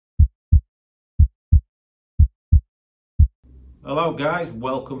Hello guys,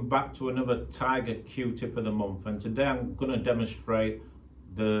 welcome back to another Tiger Cue tip of the month, and today I'm going to demonstrate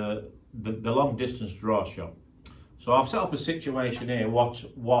the long distance draw shot. So I've set up a situation here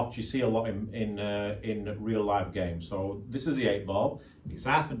what you see a lot in real life games. So this is the 8-ball. It's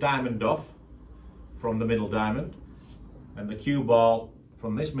half a diamond off from the middle diamond, and the cue ball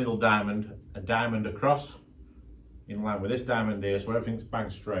from this middle diamond, a diamond across in line with this diamond here, so everything's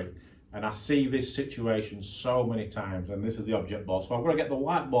bang straight. And I see this situation so many times, and this is the object ball. So I'm going to get the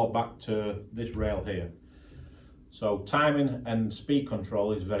white ball back to this rail here. So timing and speed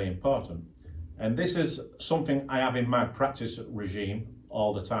control is very important. And this is something I have in my practice regime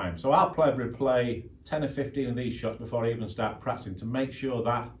all the time. So I'll probably play 10 or 15 of these shots before I even start practicing to make sure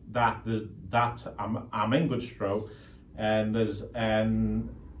that I'm in good stroke and there's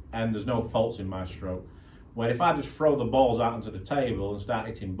no faults in my stroke. Where if I just throw the balls out onto the table and start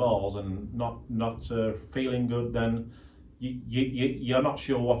hitting balls and not feeling good, then you're not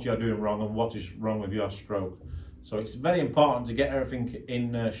sure what you're doing wrong and what is wrong with your stroke. So it's very important to get everything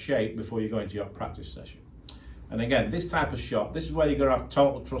in shape before you go into your practice session. And again, this type of shot, this is where you're going to have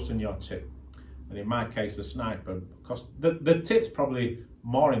total trust in your tip. And in my case, the sniper, because the tip's probably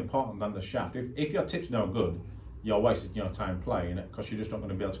more important than the shaft. If your tip's no good, you're wasting your time playing it because you're just not going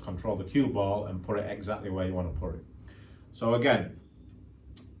to be able to control the cue ball and put it exactly where you want to put it. So again,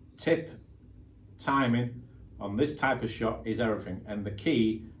 tip, timing on this type of shot is everything. And the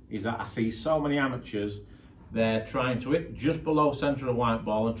key is that I see so many amateurs, they're trying to hit just below centre of the white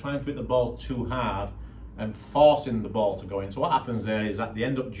ball and trying to hit the ball too hard and forcing the ball to go in. So what happens there is that they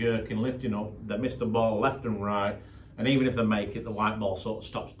end up jerking, lifting up, they miss the ball left and right, and even if they make it, the white ball sort of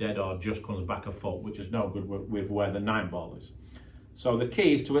stops dead or just comes back a foot, which is no good with where the 9-ball is. So the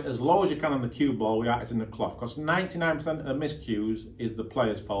key is to hit as low as you can on the cue ball without hitting the cloth, because 99% of miscues is the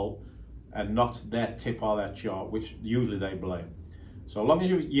player's fault and not their tip or their chalk, which usually they blame. So long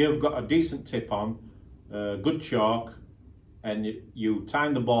as you've got a decent tip on, good chalk, and you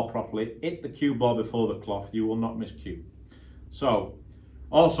time the ball properly, hit the cue ball before the cloth, you will not miscue. So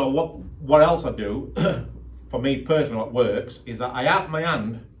also what else I do for me personally, what works is that I have my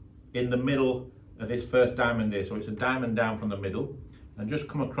hand in the middle of this first diamond here. So it's a diamond down from the middle and just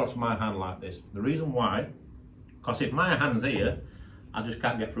come across my hand like this. The reason why, because if my hand's here, I just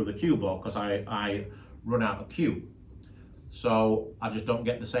can't get through the cue ball because I run out of cue. So I just don't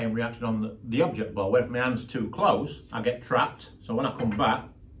get the same reaction on the object ball. Where if my hand's too close, I get trapped. So when I come back,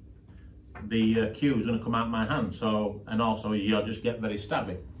 the cue is going to come out of my hand. So, and also you'll just get very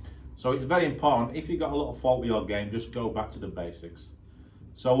stabby. So it's very important, if you've got a little fault with your game, just go back to the basics.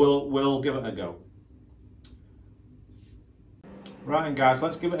 So we'll give it a go. Right, and guys,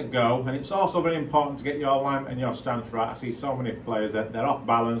 let's give it a go. And it's also very important to get your alignment and your stance right. I see so many players that they're off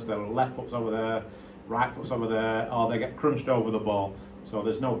balance, their left foot's over there, right foot's over there, or they get crunched over the ball. So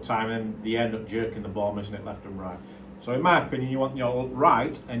there's no time and they end up jerking the ball, missing it left and right. So in my opinion, you want your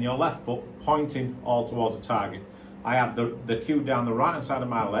right and your left foot pointing all towards the target. I have the cue down the right hand side of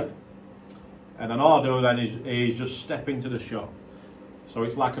my leg. And then all I do then is just step into the shot. So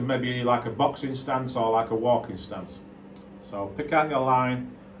it's like maybe like a boxing stance or like a walking stance. So pick out your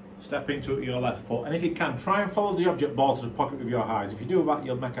line, step into it with your left foot, and if you can, try and follow the object ball to the pocket with your highs. If you do that,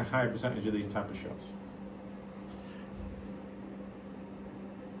 you'll make a higher percentage of these type of shots.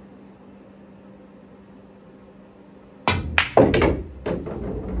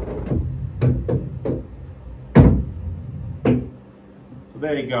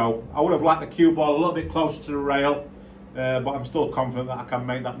 There you go. I would have liked the cue ball a little bit closer to the rail, but I'm still confident that I can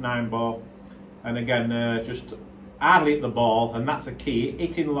make that 9-ball. And again, just hardly hit the ball, and that's the key.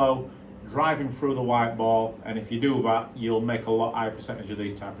 Hitting low, driving through the white ball, and if you do that, you'll make a lot higher percentage of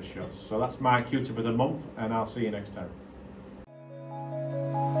these type of shots. So that's my cue tip of the month, and I'll see you next time.